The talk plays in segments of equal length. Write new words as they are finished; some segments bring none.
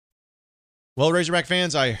Well, Razorback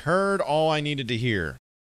fans, I heard all I needed to hear.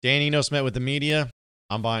 Dan Enos met with the media.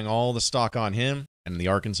 I'm buying all the stock on him and the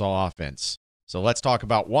Arkansas offense. So let's talk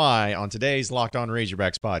about why on today's Locked On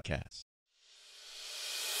Razorbacks podcast.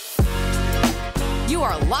 You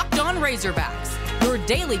are Locked On Razorbacks, your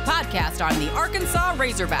daily podcast on the Arkansas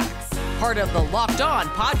Razorbacks, part of the Locked On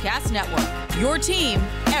Podcast Network, your team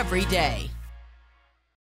every day.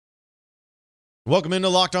 Welcome into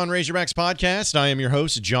Locked On Razorbacks podcast. I am your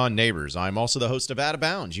host, John Nabors. I'm also the host of Out of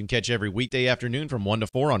Bounds. You can catch every weekday afternoon from 1 to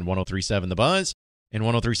 4 on 103.7 The Buzz and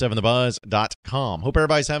 103.7thebuzz.com. Hope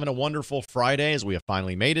everybody's having a wonderful Friday as we have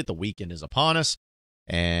finally made it. The weekend is upon us.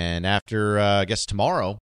 And after, I guess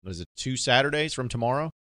tomorrow, what is it, 2 Saturdays from tomorrow,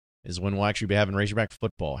 is when we'll actually be having Razorback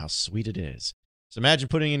football. How sweet it is. So imagine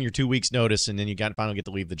putting in your 2 weeks notice and then you finally get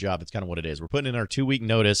to leave the job. That's kind of what it is. We're putting in our 2-week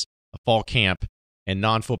notice of fall camp and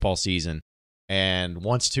non-football season. And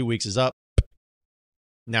once 2 weeks is up,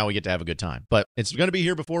 now we get to have a good time. But it's going to be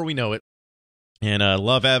here before we know it. And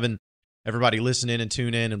love having everybody listen in and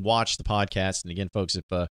tune in and watch the podcast. And again, folks,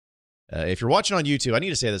 if you're watching on YouTube, I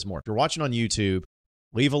need to say this more. If you're watching on YouTube,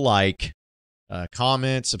 leave a like,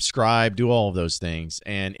 comment, subscribe, do all of those things.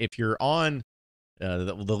 And if you're on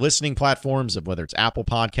the listening platforms of whether it's Apple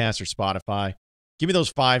Podcasts or Spotify, give me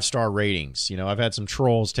those 5-star ratings. You know, I've had some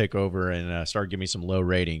trolls take over and start giving me some low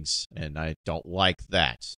ratings, and I don't like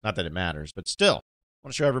that. Not that it matters, but still, I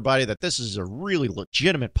want to show everybody that this is a really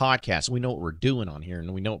legitimate podcast. We know what we're doing on here,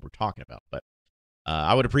 and we know what we're talking about. But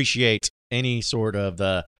I would appreciate any sort of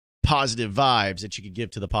positive vibes that you could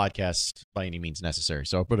give to the podcast by any means necessary.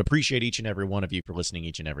 So I would appreciate each and every one of you for listening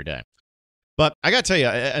each and every day. But I got to tell you,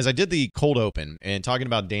 as I did the cold open and talking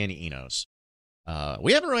about Dan Enos,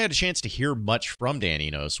 we haven't really had a chance to hear much from Dan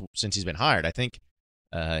Enos since he's been hired. I think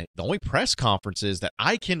the only press conferences that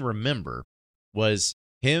I can remember was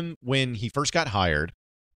him when he first got hired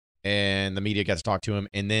and the media got to talk to him,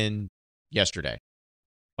 and then yesterday.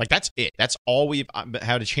 Like, that's it. That's all we've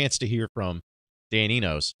had a chance to hear from Dan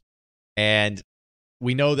Enos. And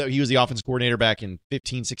we know that he was the offense coordinator back in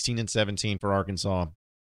 15, 16, and 17 for Arkansas.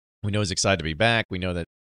 We know he's excited to be back. We know that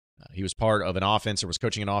he was part of an offense or was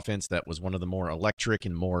coaching an offense that was one of the more electric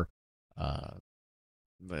and more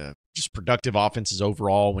just productive offenses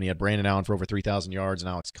overall when he had Brandon Allen for over 3,000 yards and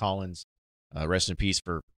Alex Collins, rest in peace,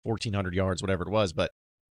 for 1,400 yards, whatever it was. But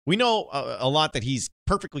we know a lot that he's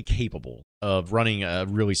perfectly capable of running a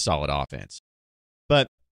really solid offense. But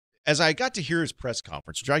as I got to hear his press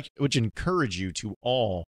conference, which I would encourage you to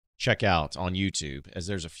all check out on YouTube, as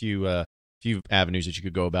there's a few avenues that you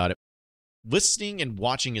could go about it. Listening and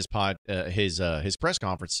watching his press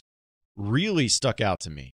conference really stuck out to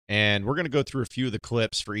me. And we're going to go through a few of the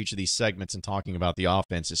clips for each of these segments and talking about the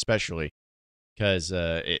offense, especially because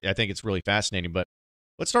I think it's really fascinating. But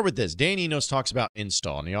let's start with this. Dan Enos talks about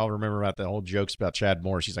install. And y'all remember about the whole jokes about Chad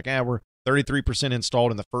Morris. He's like, we're 33% installed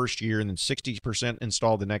in the first year and then 60%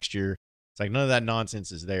 installed the next year. It's like none of that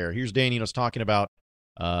nonsense is there. Here's Dan Enos talking about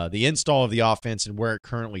the install of the offense and where it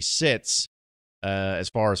currently sits as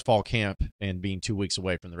far as fall camp and being 2 weeks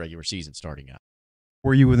away from the regular season starting out.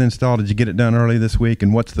 Were you with install? Did you get it done early this week?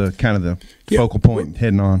 And what's the kind of the focal point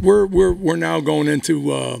heading on? We're now going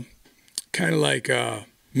into kind of like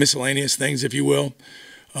miscellaneous things, if you will,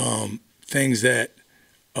 things that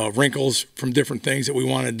wrinkles from different things that we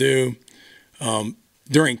want to do.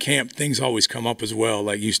 During camp, things always come up as well.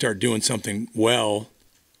 Like you start doing something well,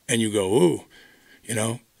 and you go, ooh,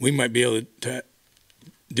 we might be able to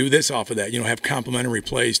do this off of that, have complementary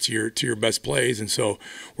plays to your best plays. And so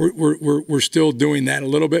we're still doing that a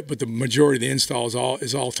little bit, but the majority of the install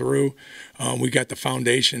is all through. We got the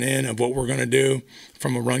foundation in of what we're going to do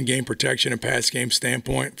from a run game protection and pass game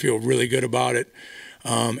standpoint. Feel really good about it.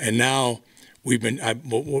 And now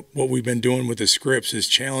what we've been doing with the scripts is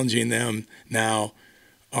challenging them now.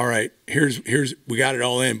 All right, here's we got it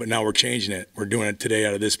all in, but now we're changing it. We're doing it today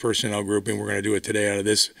out of this personnel grouping. We're going to do it today out of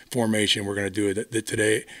this formation. We're going to do it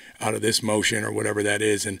today out of this motion or whatever that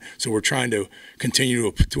is. And so we're trying to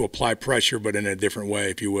continue to apply pressure, but in a different way,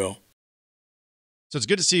 if you will. So it's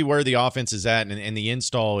good to see where the offense is at, and the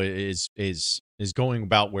install is going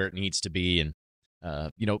about where it needs to be. And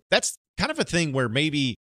that's kind of a thing where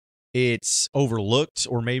maybe it's overlooked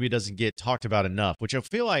or maybe it doesn't get talked about enough, which I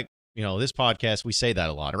feel like. This podcast, we say that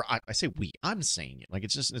a lot. Or I say we. I'm saying it. Like,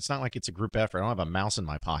 it's not like it's a group effort. I don't have a mouse in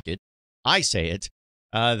my pocket. I say it.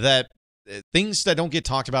 That things that don't get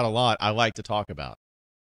talked about a lot, I like to talk about.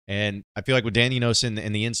 And I feel like with Dan Enos and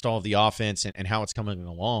the install of the offense and how it's coming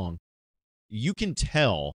along, you can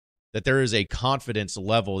tell that there is a confidence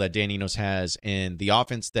level that Dan Enos has in the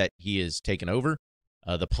offense that he has taken over,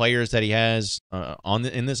 the players that he has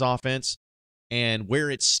in this offense, and where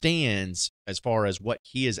it stands as far as what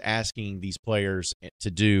he is asking these players to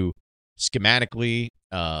do schematically,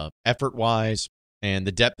 effort-wise, and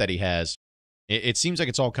the depth that he has, it seems like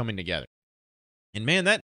it's all coming together. And, man,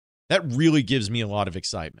 that really gives me a lot of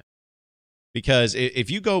excitement. Because if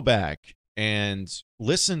you go back and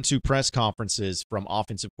listen to press conferences from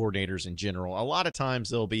offensive coordinators in general, a lot of times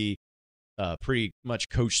they'll be pretty much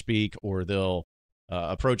coach speak, or they'll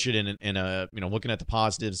approach it in a, looking at the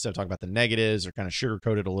positives instead of talking about the negatives, or kind of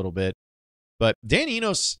sugarcoat it a little bit. But Dan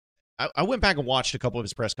Enos, I went back and watched a couple of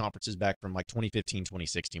his press conferences back from like 2015,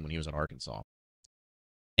 2016 when he was at Arkansas.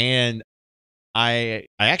 And I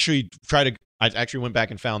actually went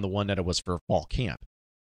back and found the one that it was for fall camp,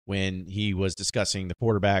 when he was discussing the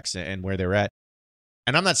quarterbacks and where they're at.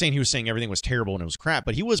 And I'm not saying he was saying everything was terrible and it was crap,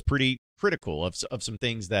 but he was pretty critical of some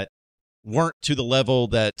things that weren't to the level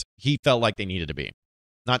that he felt like they needed to be,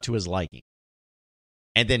 not to his liking.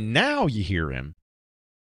 And then now you hear him,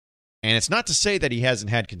 and it's not to say that he hasn't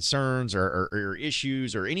had concerns or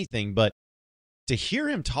issues or anything, but to hear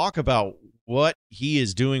him talk about what he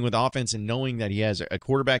is doing with offense, and knowing that he has a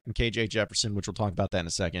quarterback in KJ Jefferson, which we'll talk about that in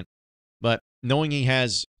a second, but knowing he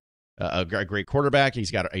has a great quarterback, he's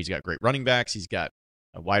got great running backs, he's got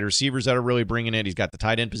wide receivers that are really bringing it, he's got the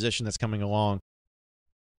tight end position that's coming along.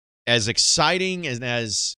 As exciting and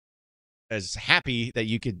as happy that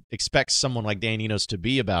you could expect someone like Dan Enos to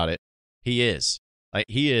be about it, he is. Like,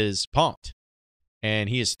 he is pumped, and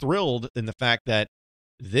he is thrilled in the fact that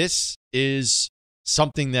this is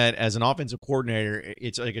something that, as an offensive coordinator,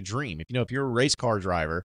 it's like a dream. If you're a race car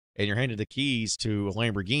driver and you're handed the keys to a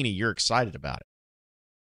Lamborghini, you're excited about it.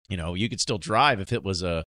 You could still drive if it was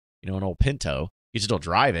an old Pinto. You could still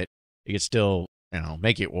drive it. You could still,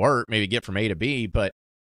 make it work, maybe get from A to B, but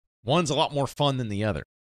one's a lot more fun than the other.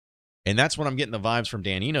 And that's what I'm getting the vibes from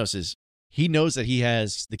Dan Enos is he knows that he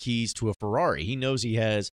has the keys to a Ferrari. He knows he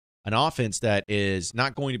has an offense that is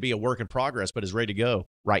not going to be a work in progress, but is ready to go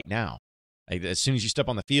right now. Like, as soon as you step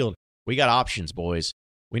on the field, we got options, boys.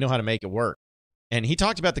 We know how to make it work. And he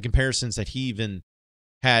talked about the comparisons that he even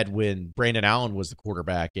had when Brandon Allen was the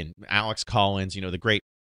quarterback, and Alex Collins, the great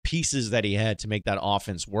pieces that he had to make that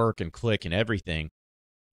offense work and click and everything.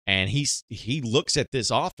 And he looks at this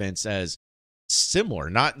offense as similar,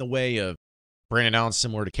 not in the way of Brandon Allen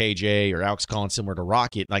similar to KJ or Alex Collins similar to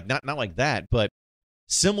Rocket, like not like that, but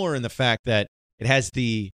similar in the fact that it has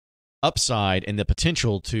the upside and the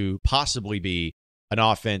potential to possibly be an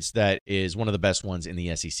offense that is one of the best ones in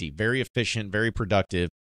the SEC. Very efficient, very productive,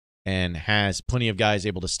 and has plenty of guys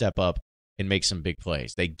able to step up and make some big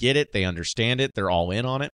plays. They get it. They understand it. They're all in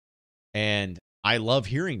on it. And I love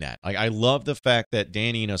hearing that. I love the fact that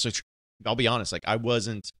Dan Enos, I'll be honest,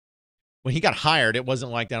 when he got hired, it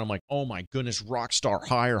wasn't like that. I'm like, oh my goodness, rock star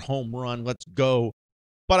hire, home run, let's go.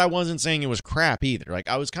 But I wasn't saying it was crap either.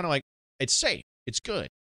 I was kind of like, it's safe. It's good.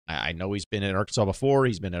 I know he's been at Arkansas before.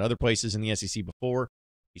 He's been at other places in the SEC before.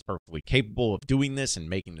 He's perfectly capable of doing this and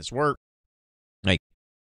making this work.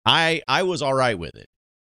 I was all right with it.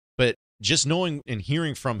 But just knowing and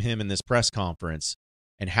hearing from him in this press conference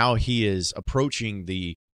and how he is approaching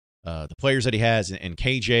the players that he has and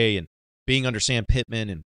KJ and being under Sam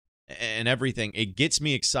Pittman and everything, it gets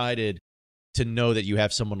me excited to know that you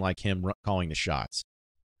have someone like him calling the shots.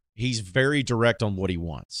 He's very direct on what he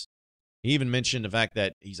wants. He even mentioned the fact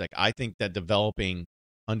that he's like, I think that developing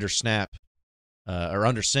under snap or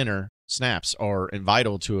under center snaps are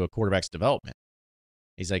vital to a quarterback's development.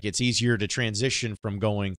 He's like, it's easier to transition from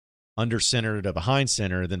going under center to behind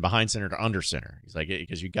center than behind center to under center. He's like,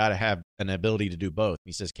 because you got to have an ability to do both.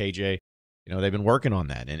 He says, KJ, they've been working on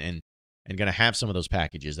that and going to have some of those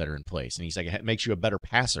packages that are in place. And he's like, it makes you a better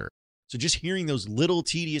passer. So just hearing those little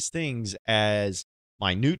tedious things, as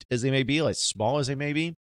minute as they may be, as small as they may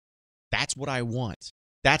be, that's what I want.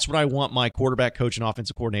 That's what I want my quarterback coach and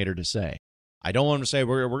offensive coordinator to say. I don't want them to say,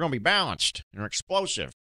 we're going to be balanced and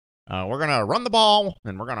explosive. We're going to run the ball,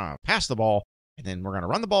 and we're going to pass the ball, and then we're going to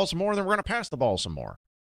run the ball some more, and then we're going to pass the ball some more.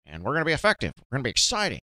 And we're going to be effective. We're going to be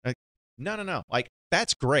exciting. No.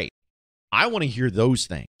 That's great. I want to hear those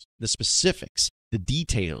things, the specifics, the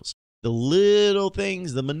details, the little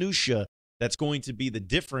things, the minutia that's going to be the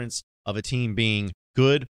difference of a team being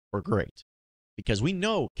good or great. Because we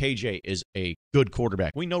know KJ is a good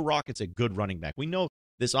quarterback. We know Rocket's a good running back. We know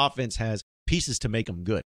this offense has pieces to make them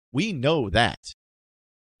good. We know that.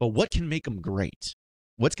 But what can make them great?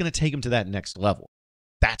 What's going to take them to that next level?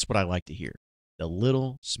 That's what I like to hear. The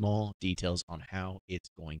little small details on how it's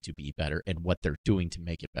going to be better and what they're doing to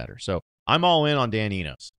make it better. So I'm all in on Dan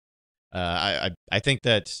Enos. I think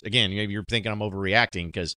that, again, maybe you're thinking I'm overreacting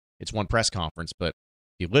because it's one press conference, but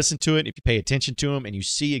you listen to it, if you pay attention to him, and you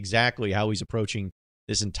see exactly how he's approaching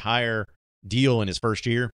this entire deal in his first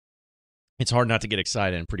year, it's hard not to get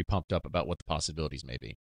excited and pretty pumped up about what the possibilities may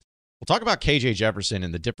be. We'll talk about KJ Jefferson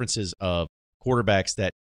and the differences of quarterbacks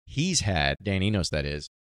that he's had, Dan Enos that is,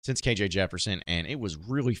 since KJ Jefferson, and it was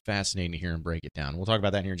really fascinating to hear him break it down. We'll talk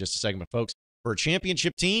about that here in just a second. But folks, for a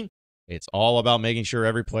championship team, it's all about making sure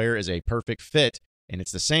every player is a perfect fit, and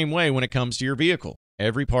it's the same way when it comes to your vehicle.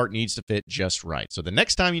 Every part needs to fit just right. So the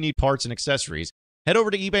next time you need parts and accessories, head over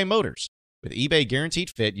to eBay Motors. With eBay Guaranteed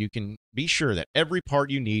Fit, you can be sure that every part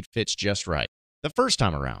you need fits just right the first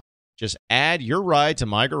time around. Just add your ride to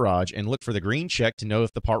My Garage and look for the green check to know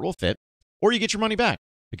if the part will fit, or you get your money back.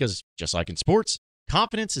 Because just like in sports,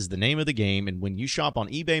 confidence is the name of the game, and when you shop on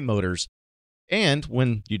eBay Motors, and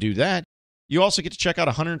when you do that, you also get to check out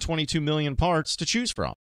 122 million parts to choose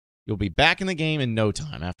from. You'll be back in the game in no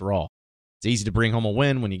time. After all, it's easy to bring home a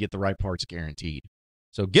win when you get the right parts guaranteed.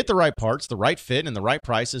 So get the right parts, the right fit, and the right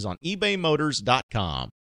prices on ebaymotors.com.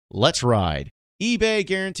 Let's ride. eBay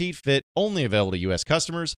Guaranteed Fit, only available to U.S.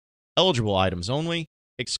 customers. Eligible items only.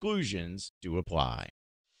 Exclusions do apply.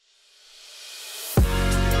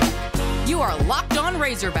 You are Locked On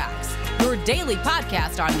Razorbacks, your daily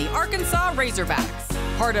podcast on the Arkansas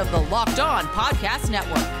Razorbacks. Part of the Locked On Podcast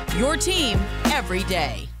Network, your team every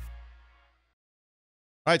day.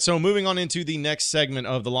 All right, so moving on into the next segment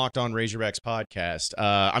of the Locked On Razorbacks podcast,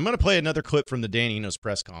 I'm going to play another clip from the Dan Enos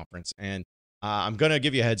press conference, and I'm going to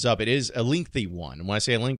give you a heads up. It is a lengthy one. And when I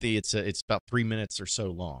say lengthy, it's about 3 minutes or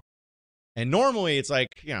so long. And normally it's like,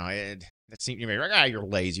 you know, it seems, you may be like, you're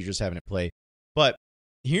lazy, you're just having it play. But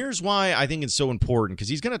here's why I think it's so important, because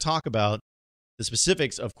he's going to talk about the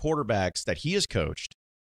specifics of quarterbacks that he has coached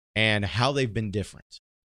and how they've been different.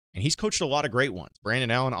 And he's coached a lot of great ones.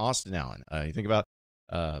 Brandon Allen, Austin Allen. You think about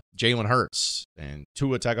Jalen Hurts and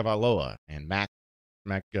Tua Tagovailoa and Mac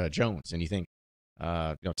Jones, and you think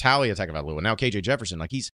Talia Tagovailoa, now KJ Jefferson.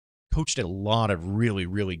 Like, he's coached a lot of really,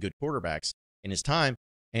 really good quarterbacks in his time,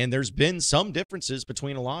 and there's been some differences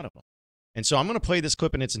between a lot of them. And so I'm going to play this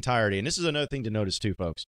clip in its entirety, and this is another thing to notice too,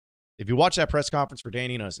 folks. If you watch that press conference for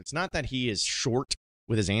Dan Enos, it's not that he is short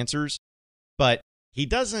with his answers, but he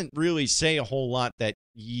doesn't really say a whole lot that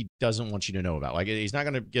he doesn't want you to know about. Like, he's not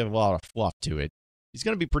going to give a lot of fluff to it. He's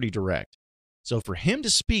going to be pretty direct. So for him to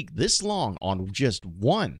speak this long on just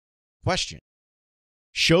one question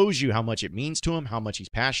shows you how much it means to him, how much he's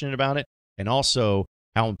passionate about it, and also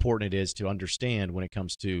how important it is to understand when it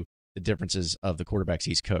comes to the differences of the quarterbacks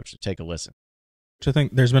he's coached. So take a listen. I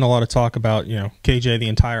think there's been a lot of talk about, KJ, the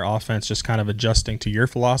entire offense just kind of adjusting to your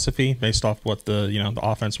philosophy based off what the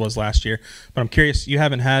offense was last year. But I'm curious, you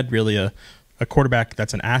haven't had really a quarterback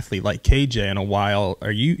that's an athlete like KJ in a while.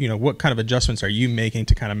 Are you, what kind of adjustments are you making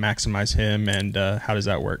to kind of maximize him, and how does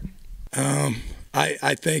that work?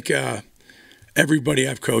 I think everybody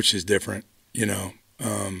I've coached is different. Like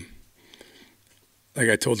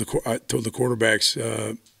I told the quarterbacks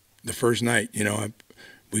the first night,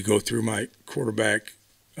 we go through my quarterback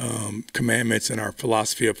commandments and our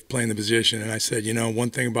philosophy of playing the position. And I said,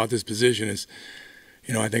 one thing about this position is,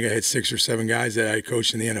 I think I had 6 or 7 guys that I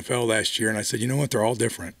coached in the NFL last year. And I said, you know what, they're all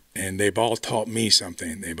different. And they've all taught me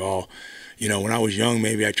something. They've all, when I was young,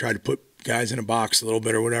 maybe I tried to put guys in a box a little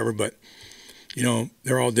bit or whatever. But,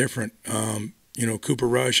 they're all different. Cooper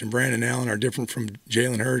Rush and Brandon Allen are different from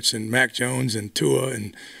Jalen Hurts and Mac Jones and Tua.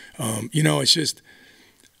 And, it's just,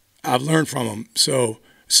 I've learned from them. So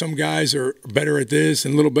some guys are better at this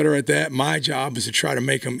and a little better at that. My job is to try to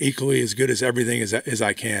make them equally as good as everything as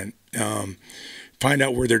I can. Find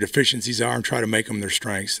out where their deficiencies are and try to make them their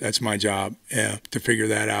strengths. That's my job, to figure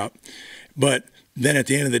that out. But then at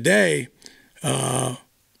the end of the day,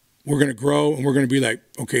 we're going to grow and we're going to be like,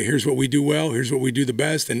 okay, here's what we do well, here's what we do the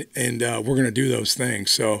best, and we're going to do those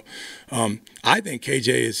things. So I think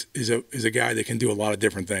KJ is a guy that can do a lot of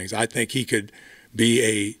different things. I think he could be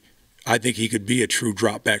a true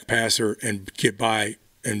drop back passer and get by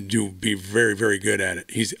and be very, very good at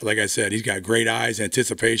it. He's, like I said, he's got great eyes,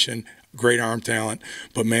 anticipation, great arm talent.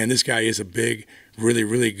 But man, this guy is a big, really,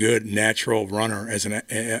 really good natural runner. As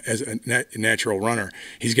a natural runner,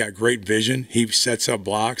 he's got great vision. He sets up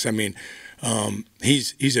blocks. I mean,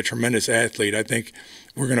 he's a tremendous athlete. I think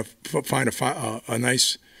we're going to find a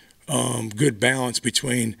nice, good balance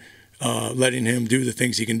between letting him do the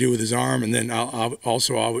things he can do with his arm, and then I'll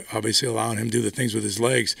also obviously allowing him to do the things with his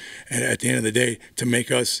legs. And at the end of the day, to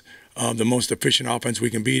make us the most efficient offense we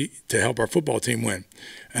can be to help our football team win.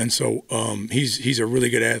 And so he's a really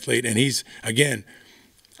good athlete, and he's, again,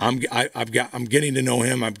 I'm getting to know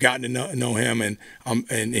him. I've gotten to know him,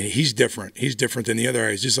 and he's different. He's different than the other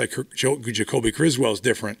guys. Just like Jacolby Criswell is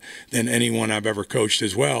different than anyone I've ever coached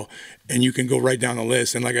as well. And you can go right down the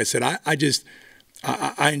list. And like I said,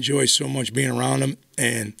 I enjoy so much being around them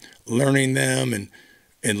and learning them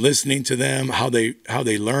and listening to them, how they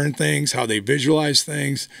learn things, how they visualize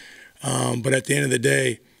things. But at the end of the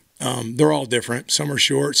day, they're all different. Some are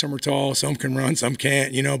short, some are tall, some can run, some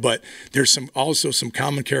can't, but there's also some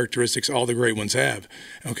common characteristics all the great ones have,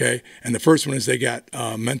 okay? And the first one is they got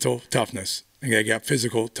mental toughness. They got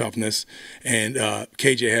physical toughness, and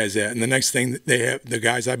KJ has that. And the next thing they have, the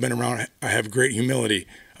guys I've been around have great humility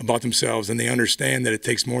about themselves, and they understand that it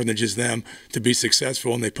takes more than just them to be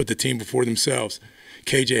successful, and they put the team before themselves.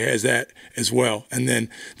 KJ has that as well. And then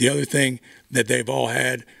the other thing that they've all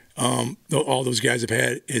had, all those guys have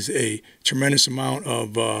had, is a tremendous amount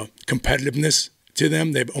of competitiveness to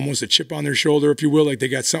them. They have almost a chip on their shoulder, if you will, like they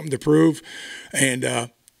got something to prove. And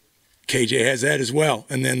KJ has that as well.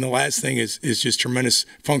 And then the last thing is just tremendous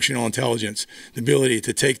functional intelligence, the ability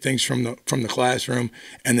to take things from the classroom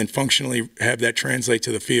and then functionally have that translate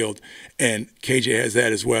to the field. And KJ has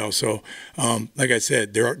that as well. So, like I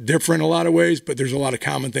said, they're different in a lot of ways, but there's a lot of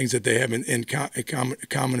common things that they have in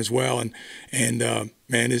common as well. And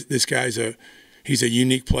man, this guy's he's a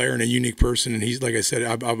unique player and a unique person. And he's, like I said,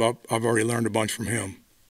 I've already learned a bunch from him.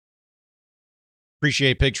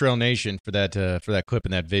 Appreciate Pig Trail Nation for that clip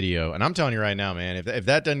in that video. And I'm telling you right now, man, if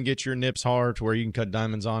that doesn't get your nips hard to where you can cut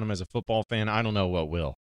diamonds on them as a football fan, I don't know what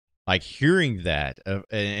will. Like hearing that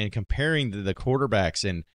and comparing the quarterbacks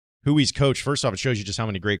and who he's coached, first off, it shows you just how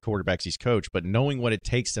many great quarterbacks he's coached, but knowing what it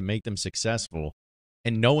takes to make them successful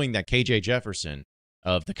and knowing that KJ Jefferson,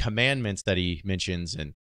 of the commandments that he mentions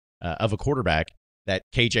and of a quarterback, that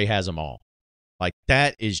KJ has them all. Like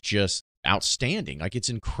that is just outstanding. Like it's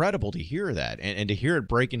incredible to hear that and to hear it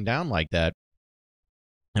breaking down like that.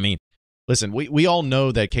 I mean, listen, we all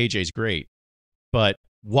know that KJ's great, but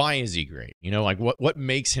why is he great? Like what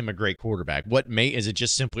makes him a great quarterback? Is it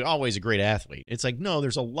just simply always a great athlete? It's like, no,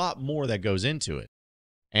 there's a lot more that goes into it.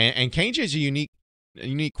 And KJ's a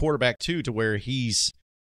unique quarterback too, to where he's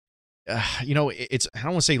it's, I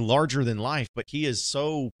don't want to say larger than life, but he is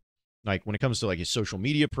so, like when it comes to like his social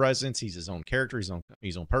media presence, he's his own character, his own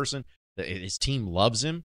person. His team loves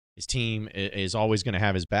him. His team is always going to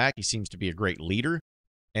have his back. He seems to be a great leader.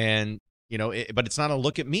 And, but it's not a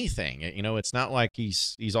look at me thing. It's not like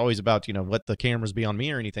he's always about, let the cameras be on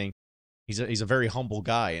me or anything. He's a very humble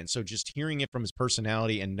guy. And so just hearing it from his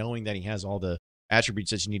personality and knowing that he has all the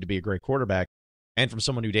attributes that you need to be a great quarterback, and from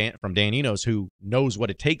someone from Dan Enos, who knows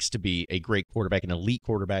what it takes to be a great quarterback, an elite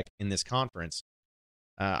quarterback in this conference,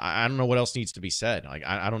 I don't know what else needs to be said. Like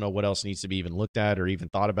I don't know what else needs to be even looked at or even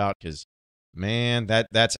thought about, because, man,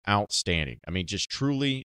 that's outstanding. I mean, just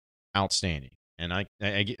truly outstanding. And I've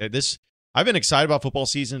been excited about football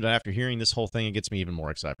season, but after hearing this whole thing, it gets me even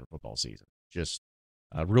more excited for football season. Just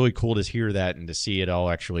really cool to hear that and to see it all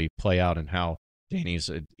actually play out and how Danny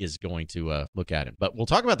is going to look at it. But we'll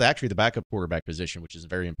talk about the backup quarterback position, which is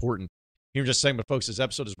very important here in just a second. But folks, this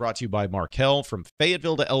episode is brought to you by Markel. From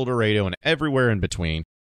Fayetteville to El Dorado and everywhere in between,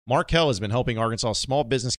 Markel has been helping Arkansas' small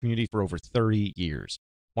business community for over 30 years.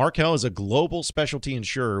 Markel is a global specialty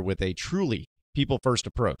insurer with a truly people-first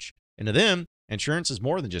approach. And to them, insurance is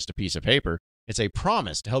more than just a piece of paper. It's a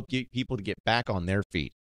promise to help people to get back on their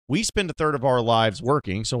feet. We spend a third of our lives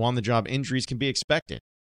working, so on-the-job injuries can be expected.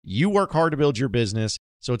 You work hard to build your business,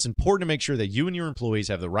 so it's important to make sure that you and your employees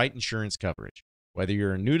have the right insurance coverage. Whether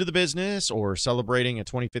you're new to the business or celebrating a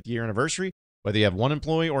 25th year anniversary, whether you have 1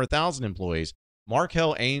 employee or 1,000 employees,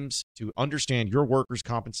 Markel aims to understand your workers'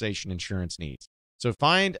 compensation insurance needs. So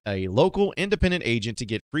find a local independent agent to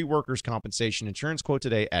get free workers' compensation insurance quote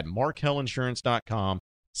today at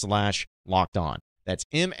markelinsurance.com/lockedon. That's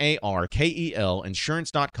MARKEL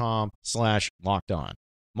insurance.com/lockedon.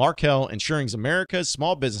 Markel, insuring America's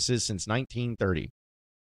small businesses since 1930.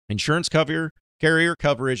 Insurance carrier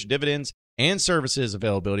coverage, dividends, and services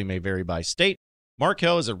availability may vary by state.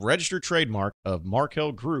 Markel is a registered trademark of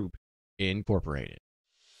Markel Group, Incorporated.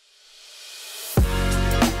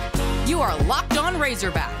 You are Locked On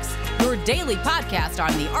Razorbacks, your daily podcast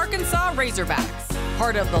on the Arkansas Razorbacks,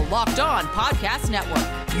 part of the Locked On Podcast Network,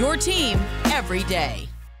 your team every day.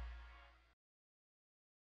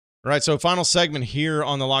 All right, so final segment here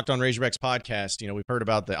on the Locked On Razorbacks podcast. We've heard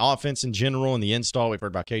about the offense in general and the install. We've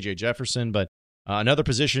heard about KJ Jefferson, but another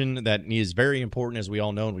position that is very important, as we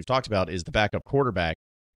all know and we've talked about, is the backup quarterback,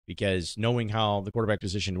 because knowing how the quarterback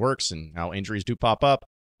position works and how injuries do pop up,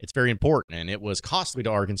 it's very important. And it was costly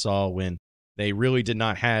to Arkansas when they really did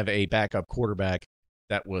not have a backup quarterback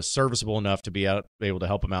that was serviceable enough to be able to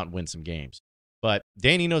help him out and win some games. But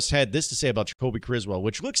Dan Enos had this to say about Jacolby Criswell,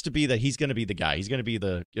 which looks to be that he's going to be the guy. He's going to be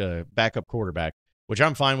the backup quarterback, which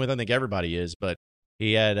I'm fine with. I think everybody is. But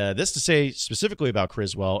he had this to say specifically about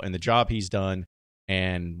Criswell and the job he's done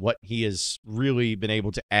and what he has really been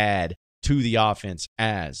able to add to the offense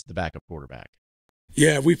as the backup quarterback.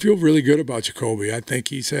 Yeah, we feel really good about Jacolby. I think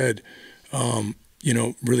he's had,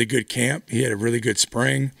 really good camp. He had a really good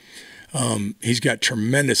spring. He's got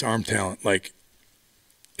tremendous arm talent, like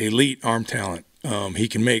elite arm talent. He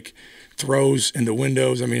can make throws in the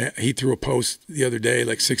windows. I mean, he threw a post the other day,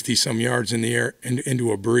 like 60-some yards in the air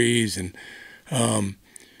into a breeze. And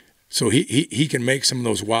so he can make some of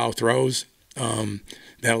those wow throws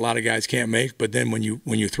that a lot of guys can't make. But then when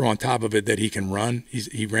you throw on top of it that he can run,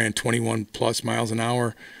 he ran 21+ miles an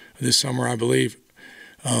hour this summer, I believe.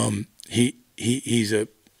 He's a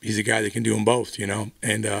guy that can do them both,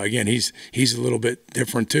 And again, he's a little bit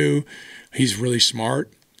different too. He's really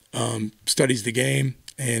smart, studies the game,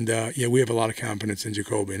 and we have a lot of confidence in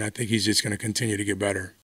Jacolby, and I think he's just going to continue to get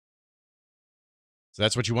better. So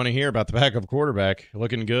that's what you want to hear about the backup quarterback,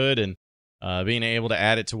 looking good and being able to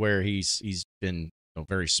add it to where he's been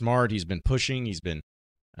very smart. He's been pushing. He's been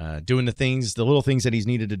doing the little things that he's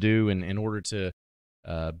needed to do in order to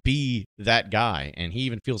be that guy. And he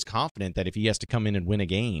even feels confident that if he has to come in and win a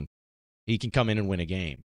game, he can come in and win a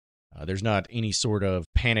game. There's not any sort of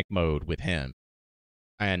panic mode with him.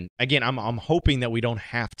 And again, I'm hoping that we don't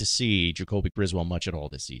have to see Jacolby Criswell much at all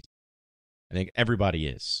this season. I think everybody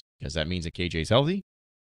is, because that means that KJ's healthy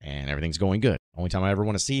and everything's going good. Only time I ever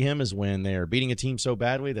want to see him is when they're beating a team so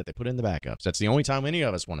badly that they put in the backups. That's the only time any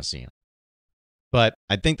of us want to see him. But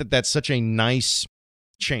I think that that's such a nice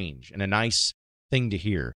change and a nice thing to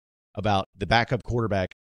hear about the backup quarterback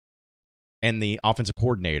and the offensive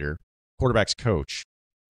coordinator, quarterback's coach,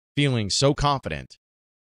 feeling so confident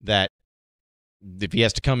that if he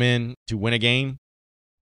has to come in to win a game,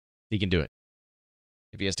 he can do it.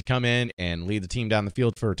 If he has to come in and lead the team down the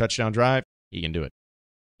field for a touchdown drive, he can do it.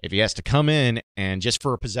 If he has to come in and just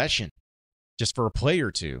for a possession, just for a play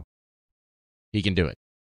or two, he can do it.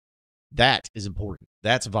 That is important.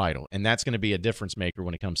 That's vital. And that's going to be a difference maker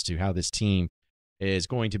when it comes to how this team is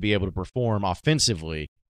going to be able to perform offensively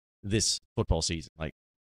this football season. Like,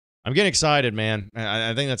 I'm getting excited, man.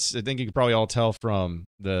 I think you can probably all tell from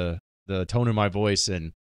the tone of my voice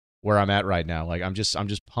and where I'm at right now. Like, I'm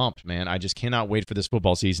just pumped, man. I just cannot wait for this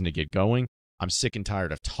football season to get going. I'm sick and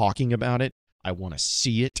tired of talking about it. I want to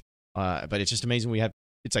see it. But it's just amazing.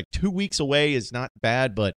 It's like 2 weeks away is not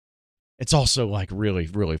bad, but it's also like really,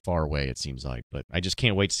 really far away, it seems like. But I just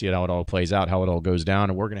can't wait to see how it all plays out, how it all goes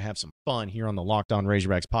down. And we're going to have some fun here on the Locked On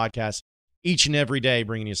Razorbacks podcast each and every day,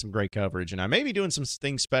 bringing you some great coverage. And I may be doing some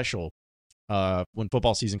things special when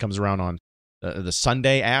football season comes around on the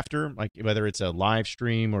Sunday after, like whether it's a live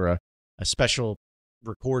stream or a special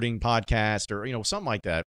recording podcast or, something like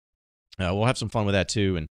that. We'll have some fun with that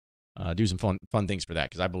too and do some fun things for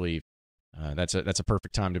that, because I believe that's a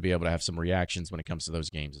perfect time to be able to have some reactions when it comes to those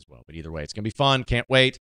games as well. But either way, it's going to be fun. Can't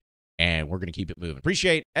wait. And we're going to keep it moving.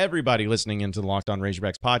 Appreciate everybody listening into the Locked On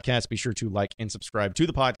Razorbacks podcast. Be sure to like and subscribe to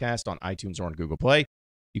the podcast on iTunes or on Google Play.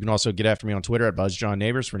 You can also get after me on Twitter at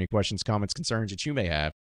BuzzJohnNabors for any questions, comments, concerns that you may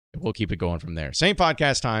have. And we'll keep it going from there. Same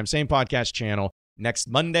podcast time, same podcast channel next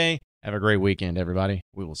Monday. Have a great weekend, everybody.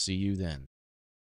 We will see you then.